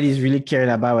 Nobody's really caring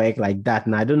about WAEC like that.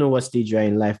 Now, I don't know what stage you're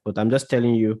in life, but I'm just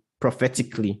telling you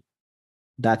prophetically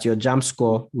that your JAM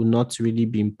score will not really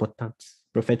be important.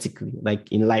 Prophetically, like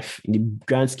in life, in the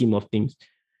grand scheme of things.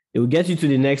 It will get you to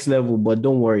the next level, but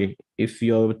don't worry. If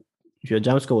your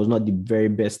JAM score was not the very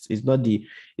best, it's not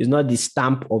the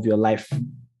stamp of your life.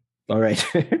 All right.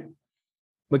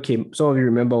 Okay, some of you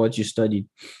remember what you studied.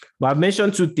 But I've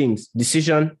mentioned 2 things: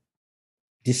 decision,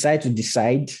 decide to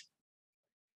decide.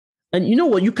 And you know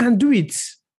what? You can do it.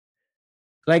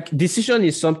 Like, decision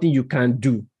is something you can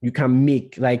do, you can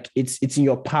make. Like, it's in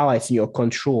your power, it's in your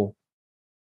control.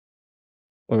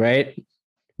 All right.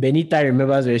 Benita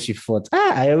remembers where she fought.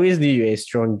 I always knew you're a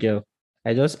strong girl.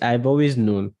 I've always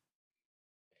known.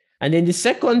 And then the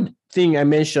second thing I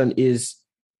mentioned is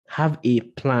have a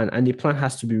plan, and the plan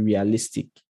has to be realistic.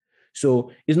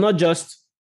 So it's not just,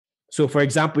 so for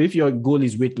example, if your goal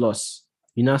is weight loss,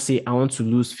 you now say, I want to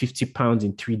lose 50 pounds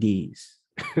in 3 days.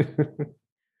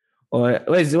 Or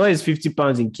what is 50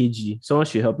 pounds in kg? Someone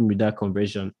should help me with that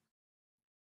conversion.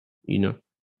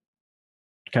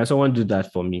 Can someone do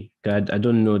that for me? I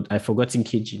don't know. I've forgotten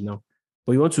kg now.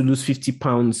 But you want to lose 50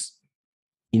 pounds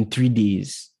in 3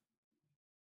 days.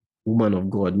 Woman of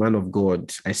God, man of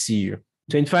God, I see you.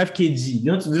 25 kg.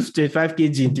 You want to lose 25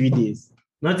 kg in 3 days.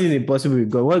 Nothing is impossible with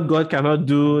God. What God cannot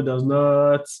do does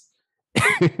not.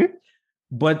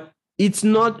 But it's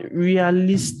not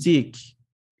realistic.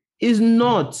 It's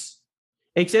not.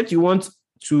 Except you want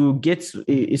to get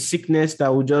a sickness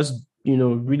that will just,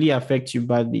 really affect you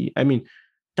badly. I mean,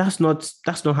 that's not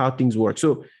how things work.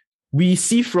 So we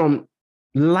see from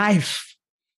life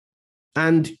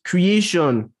and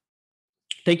creation.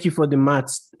 Thank you for the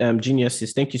maths,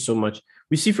 geniuses. Thank you so much.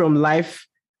 We see from life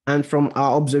and from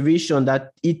our observation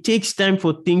that it takes time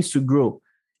for things to grow.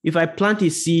 If I plant a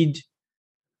seed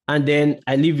and then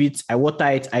I leave it, I water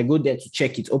it, I go there to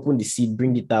check it, open the seed,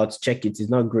 bring it out, check it, it's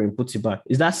not growing, put it back.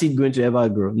 Is that seed going to ever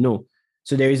grow? No.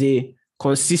 So there is a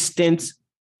consistent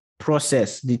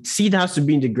process. The seed has to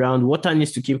be in the ground, water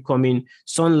needs to keep coming,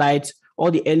 sunlight,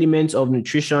 all the elements of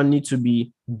nutrition need to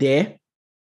be there.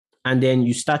 And then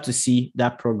you start to see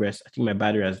that progress. I think my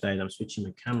battery has died. I'm switching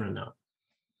my camera now.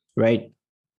 Right?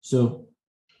 So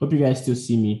hope you guys still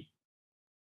see me.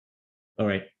 All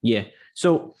right. Yeah.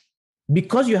 So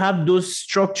because you have those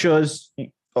structures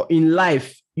in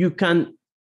life, you can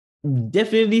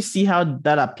definitely see how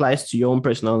that applies to your own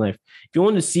personal life. If you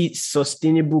want to see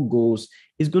sustainable goals,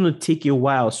 it's going to take a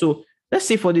while. So let's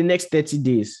say for the next 30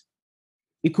 days,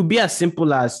 it could be as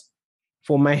simple as,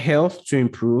 for my health to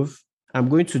improve, I'm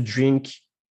going to drink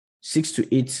 6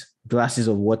 to 8 glasses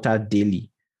of water daily.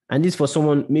 And this for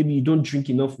someone, maybe you don't drink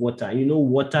enough water. You know,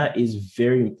 water is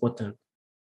very important.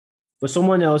 For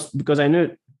someone else, because I know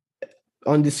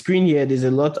on the screen here, there's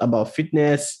a lot about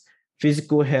fitness,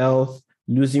 physical health,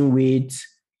 losing weight,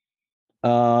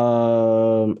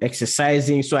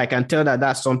 exercising. So I can tell that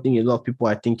that's something a lot of people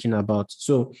are thinking about.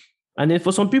 So, and then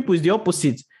for some people, it's the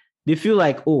opposite. They feel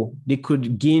like, oh, they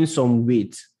could gain some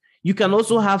weight. You can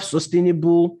also have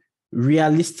sustainable,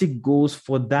 realistic goals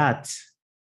for that.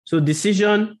 So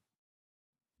decision,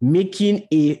 making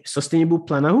a sustainable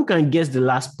plan. And who can guess the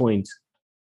last point?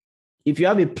 If you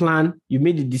have a plan, you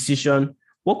made a decision,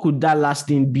 what could that last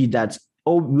thing be that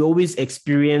we always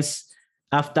experience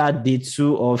after day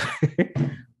 2 of,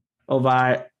 of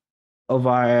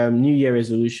our New Year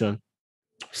resolution?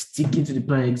 Sticking to the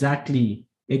plan, exactly.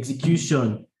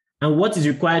 Execution. And what is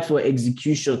required for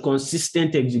execution?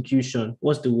 Consistent execution.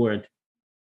 What's the word?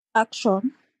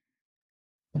 Action.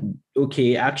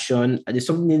 Okay, action. There's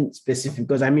something specific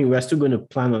because we're still going to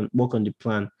work on the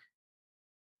plan.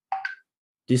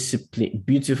 Discipline.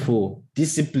 Beautiful.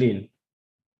 Discipline.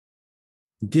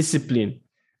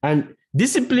 And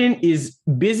discipline is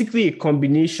basically a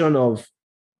combination of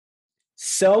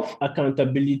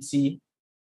self-accountability.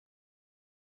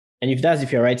 And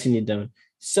if you're writing it down,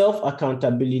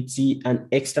 self-accountability and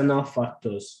external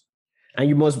factors. And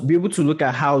you must be able to look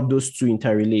at how those two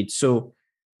interrelate. So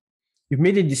you've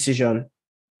made a decision.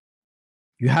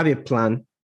 You have a plan.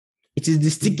 It is the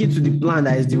sticking to the plan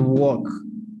that is the work.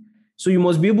 So you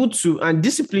must be able to, and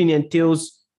discipline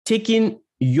entails taking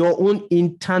your own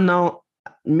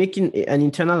making an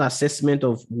internal assessment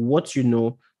of what you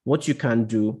know, what you can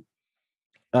do,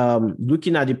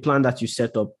 looking at the plan that you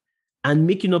set up, and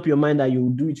making up your mind that you will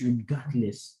do it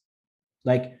regardless.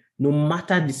 Like, no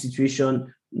matter the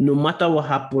situation, no matter what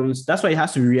happens. That's why it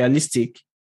has to be realistic.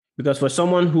 Because for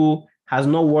someone who has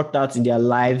not worked out in their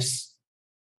lives,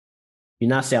 you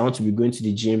now say, I want to be going to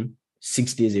the gym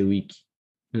 6 days a week.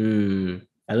 I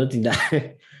don't think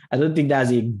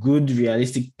that's a good,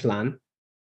 realistic plan.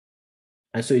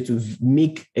 And so it will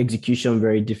make execution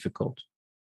very difficult.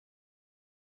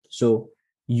 So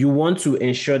you want to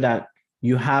ensure that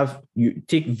you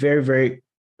take very, very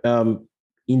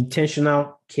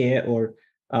intentional care or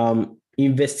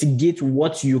investigate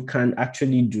what you can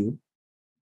actually do,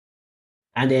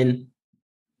 and then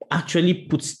actually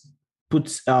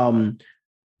put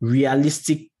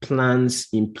realistic plans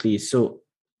in place. So,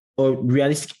 or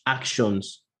realistic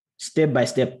actions,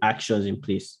 step-by-step actions in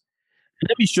place.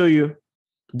 Let me show you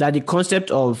that the concept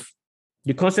of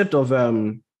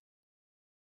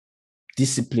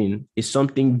discipline is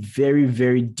something very,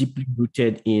 very deeply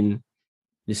rooted in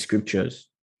the scriptures.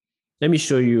 Let me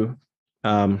show you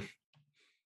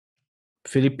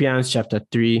Philippians chapter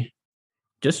 3,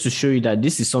 just to show you that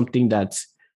this is something that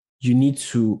you need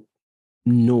to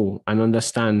know and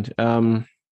understand.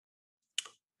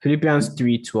 Philippians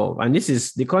 3:12. And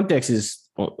the context is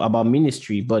about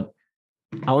ministry, but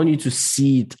I want you to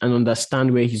see it and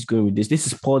understand where he's going with this. This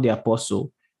is Paul the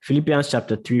Apostle, Philippians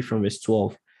chapter 3 from verse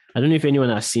 12. I don't know if anyone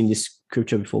has seen this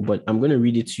scripture before, but I'm going to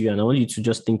read it to you and I want you to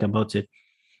just think about it.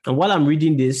 And while I'm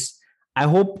reading this, I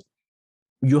hope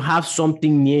you have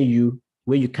something near you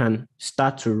where you can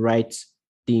start to write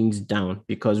things down,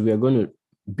 because we are going to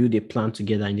build a plan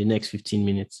together in the next 15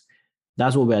 minutes.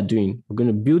 That's what we are doing. We're going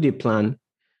to build a plan,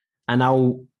 and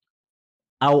I'll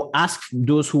ask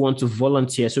those who want to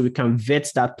volunteer so we can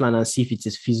vet that plan and see if it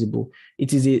is feasible.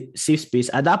 It is a safe space.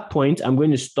 At that point, I'm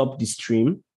going to stop the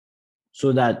stream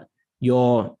so that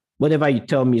whatever you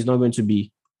tell me is not going to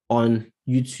be on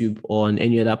YouTube or on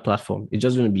any other platform. It's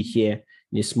just going to be here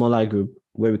in a smaller group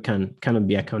where we can kind of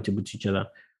be accountable to each other.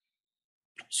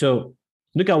 So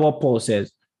look at what Paul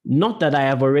says. Not that I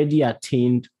have already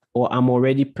attained or am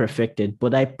already perfected,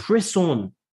 but I press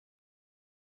on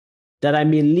that I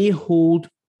may lay hold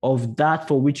of that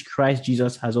for which Christ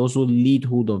Jesus has also laid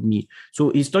hold of me. So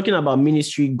he's talking about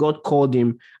ministry. God called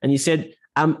him and he said,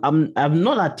 I've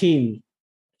not attained.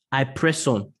 I press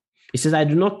on. He says, I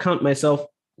do not count myself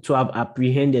to have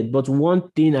apprehended, but one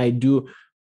thing I do,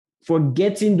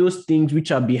 forgetting those things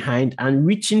which are behind and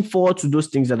reaching forward to those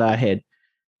things that are ahead.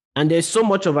 And there's so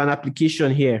much of an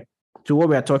application here to what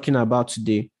we are talking about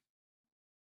today.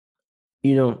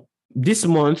 This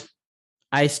month,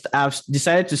 I've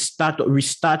decided to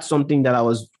restart something that I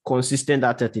was consistent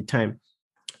at the time.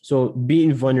 So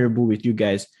being vulnerable with you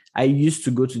guys, I used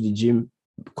to go to the gym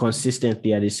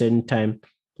consistently at a certain time.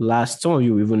 Some of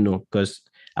you even know, because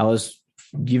I was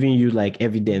giving you like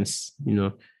evidence,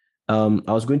 I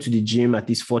was going to the gym at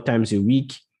least 4 times a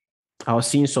week. I was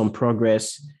seeing some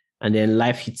progress, and then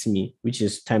life hits me, which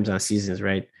is times and seasons,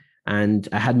 right? and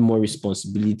I had more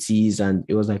responsibilities, and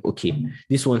it was like, okay,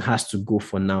 this one has to go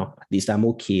for now. At least I'm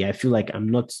okay. I feel like I'm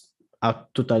not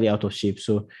totally out of shape.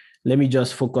 So let me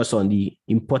just focus on the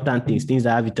important things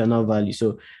that have eternal value.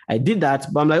 So I did that,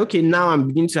 but I'm like, okay, now I'm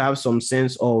beginning to have some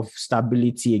sense of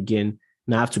stability again.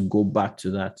 And I have to go back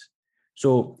to that.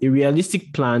 So a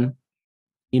realistic plan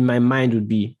in my mind would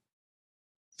be,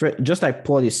 just like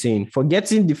Paul is saying,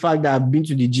 forgetting the fact that I've been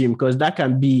to the gym, because that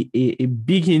can be a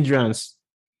big hindrance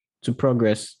to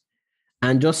progress,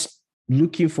 and just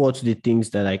looking forward to the things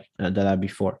that are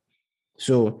before.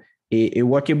 So a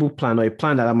workable plan, or a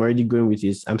plan that I'm already going with,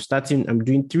 is I'm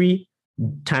doing 3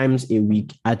 times a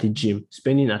week at the gym,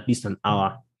 spending at least an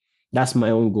hour. That's my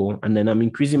own goal. And then I'm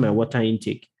increasing my water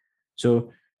intake.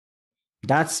 So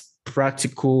that's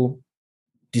practical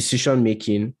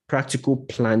decision-making, practical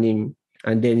planning,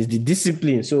 and then it's the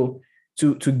discipline. So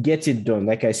to get it done,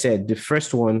 like I said, the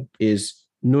first one is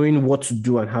knowing what to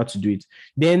do and how to do it.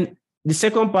 Then the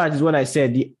second part is what I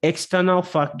said, the external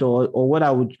factor, or what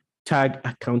I would tag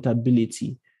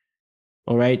accountability.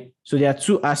 All right. So there are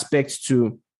 2 aspects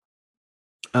to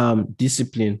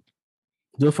discipline.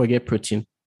 Don't forget protein.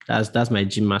 That's my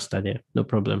gym master there. No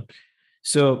problem.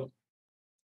 So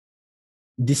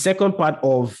the second part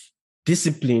of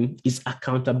discipline is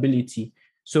accountability.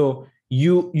 So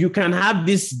you can have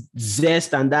this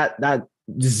zest and that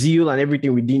zeal and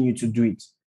everything within you to do it.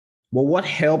 But what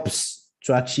helps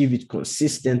to achieve it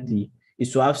consistently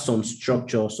is to have some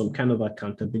structure, some kind of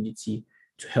accountability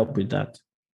to help with that.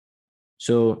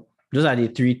 So those are the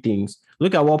 3 things.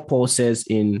 Look at what Paul says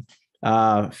in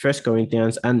 1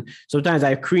 Corinthians. And sometimes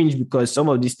I cringe because some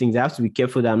of these things, I have to be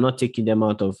careful that I'm not taking them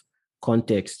out of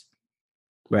context,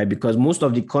 right? Because most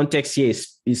of the context here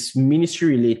is ministry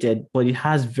related, but it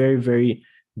has very, very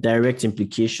direct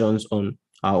implications on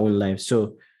our own lives.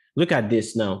 So look at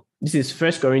this now. This is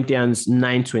 1 Corinthians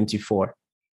 9:24.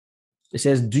 It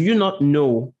says, do you not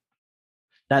know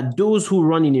that those who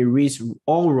run in a race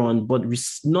all run, but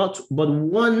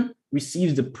one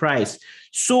receives the prize?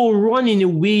 So run in a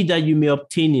way that you may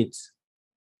obtain it.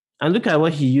 And look at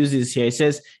what he uses here. It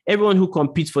says, everyone who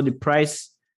competes for the prize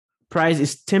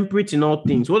is temperate in all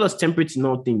things. What does temperate in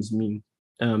all things mean?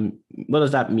 What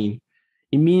does that mean?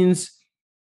 It means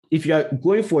if you are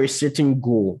going for a certain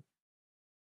goal,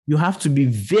 you have to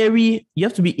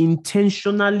be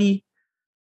intentionally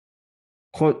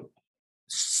full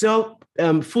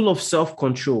of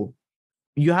self-control.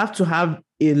 You have to have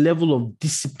a level of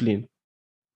discipline.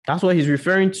 That's what he's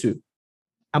referring to.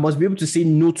 I must be able to say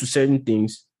no to certain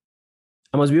things.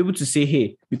 I must be able to say,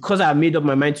 hey, because I made up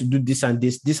my mind to do this and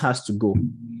this has to go.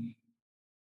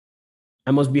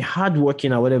 I must be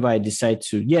hardworking at whatever I decide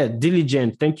to. Yeah,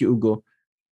 diligent. Thank you, Ugo.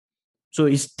 So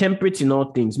he's temperate in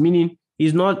all things, meaning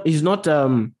he's not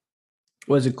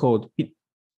what's it called?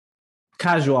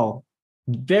 Casual.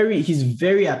 He's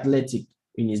very athletic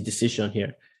in his decision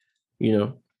here.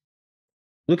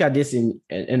 Look at this in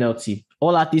NLT.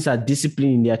 All athletes are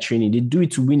disciplined in their training. They do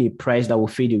it to win a prize that will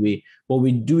fade away, but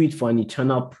we do it for an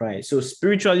eternal prize. So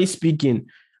spiritually speaking,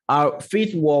 our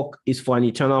faith walk is for an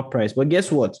eternal prize. But guess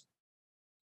what?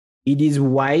 It is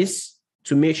wise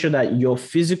to make sure that your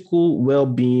physical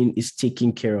well-being is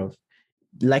taken care of.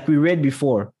 Like we read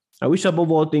before, I wish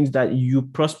above all things that you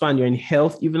prosper and you're in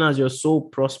health, even as your soul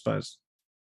prospers.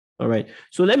 All right.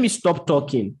 So let me stop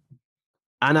talking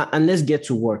and let's get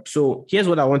to work. So here's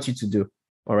what I want you to do.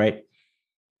 All right.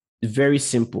 It's very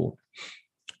simple.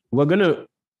 We're going to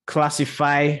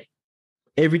classify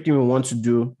everything we want to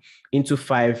do into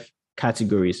 5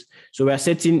 categories. So we're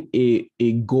setting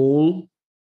a goal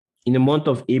in the month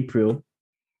of April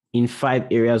in 5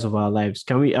 areas of our lives.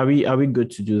 Are we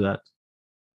good to do that?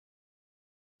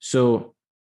 So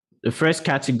the first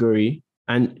category,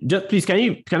 and just please,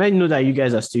 can I know that you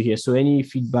guys are still here? So any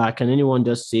feedback, can anyone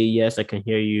just say, yes, I can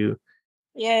hear you?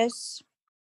 Yes.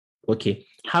 Okay.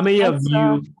 How many of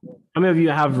you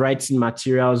have writing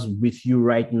materials with you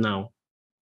right now?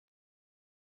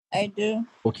 I do.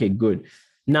 Okay, good.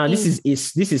 Now this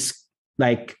is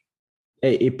like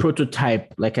a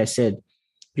prototype. Like I said,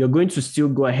 you're going to still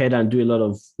go ahead and do a lot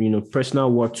of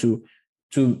personal work to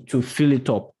fill it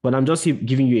up. But I'm just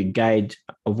giving you a guide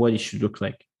of what it should look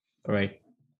like. All right.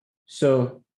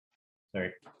 So,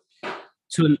 sorry.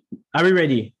 So are we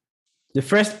ready? The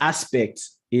first aspect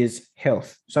is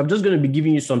health. So I'm just going to be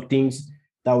giving you some things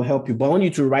that will help you, but I want you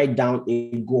to write down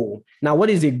a goal. Now, what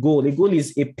is a goal? A goal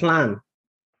is a plan,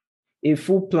 a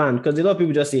full plan, because a lot of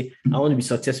people just say, I want to be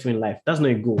successful in life. That's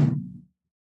not a goal.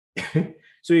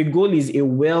 So a goal is a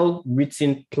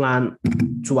well-written plan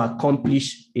to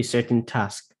accomplish a certain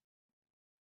task.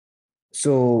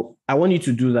 So I want you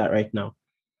to do that right now.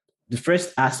 the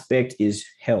first aspect is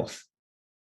health.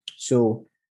 So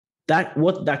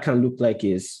what that can look like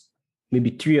is maybe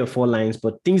 3 or 4 lines,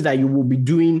 but things that you will be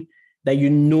doing that you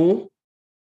know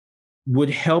would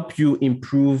help you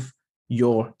improve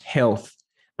your health.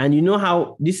 And you know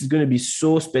how this is going to be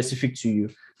so specific to you,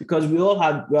 because we're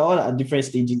all at different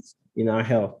stages in our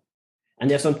health. And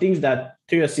there's some things that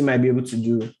Teriosi might be able to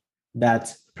do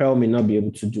that Pearl may not be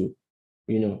able to do,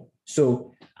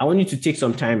 So I want you to take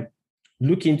some time,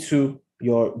 look into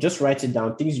just write it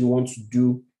down, things you want to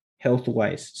do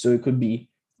health-wise. So it could be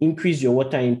increase your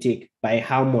water intake by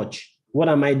how much? What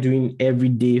am I doing every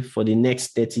day for the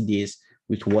next 30 days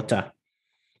with water?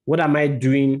 What am I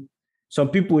doing? Some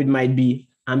people, it might be,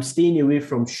 I'm staying away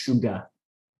from sugar,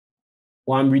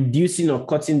 or I'm reducing or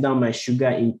cutting down my sugar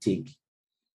intake.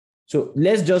 So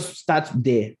let's just start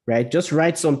there, right? Just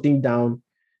write something down.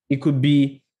 It could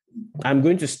be, I'm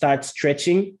going to start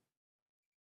stretching,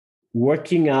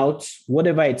 working out,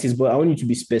 whatever it is, but I want you to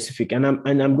be specific. And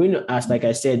I'm going to ask, like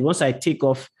I said, once I take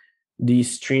off the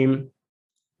stream,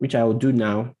 which I will do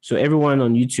now. So everyone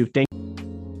on YouTube, thank you.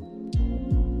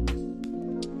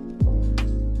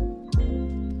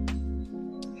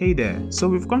 Hey there, so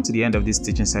we've come to the end of this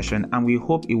teaching session, and we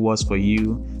hope it was for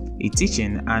you a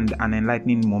teaching and an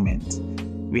enlightening moment.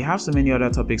 We have so many other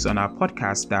topics on our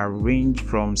podcast that range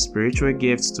from spiritual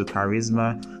gifts to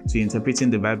charisma to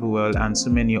interpreting the Bible well and so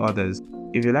many others.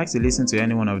 If you'd like to listen to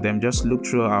any one of them, just look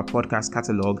through our podcast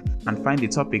catalog and find the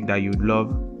topic that you'd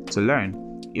love to learn.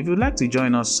 If you'd like to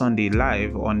join us Sunday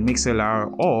live on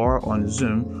MixLR or on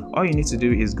Zoom, all you need to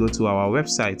do is go to our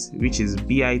website, which is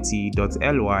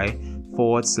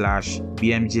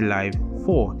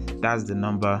bit.ly/BMGLive4. That's the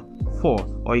number 4.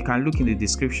 Or you can look in the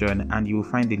description and you will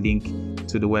find the link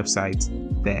to the website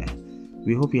there.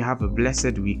 We hope you have a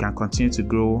blessed week and continue to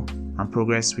grow and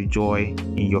progress with joy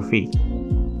in your faith.